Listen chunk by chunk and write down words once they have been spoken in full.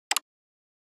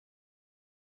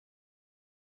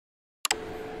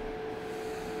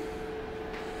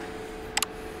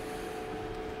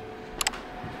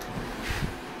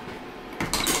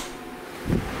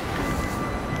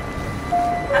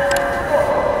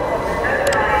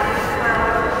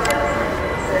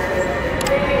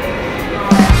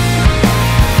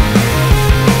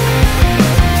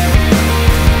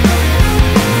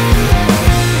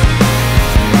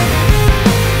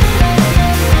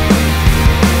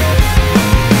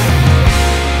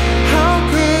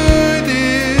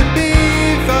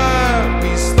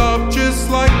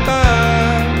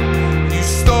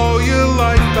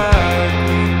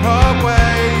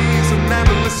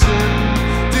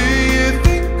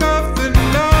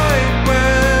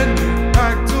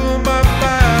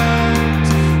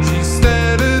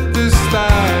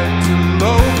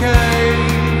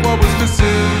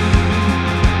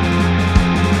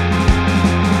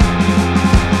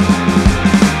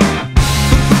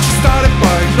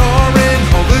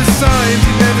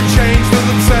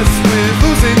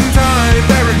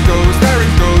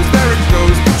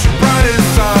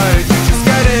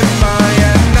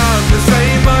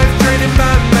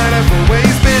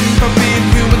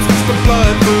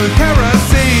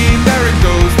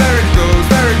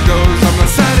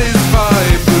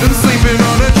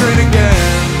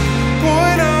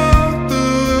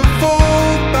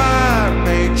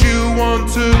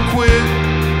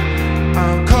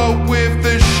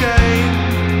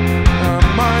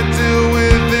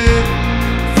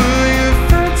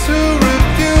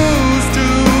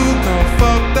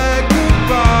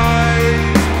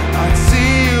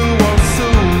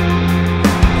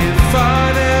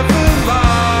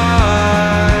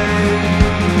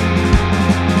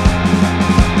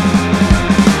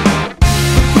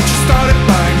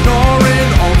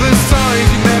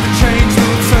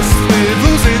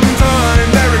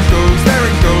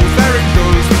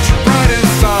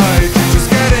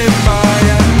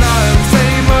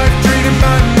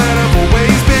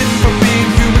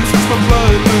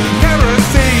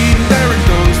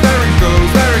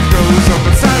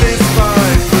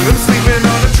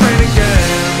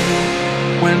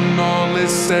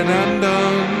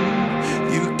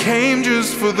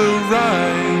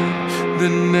the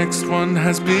next one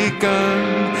has begun.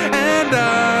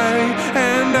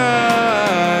 And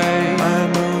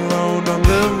I'm alone on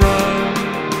the run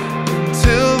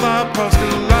until our paths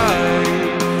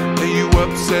collide. Are you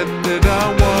upset that I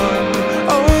won?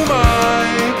 Oh my,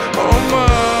 oh my.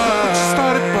 But you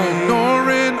started by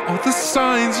ignoring all the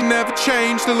signs. You never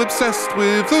changed, still obsessed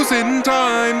with losing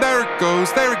time. There it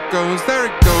goes, there it goes, there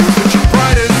it goes.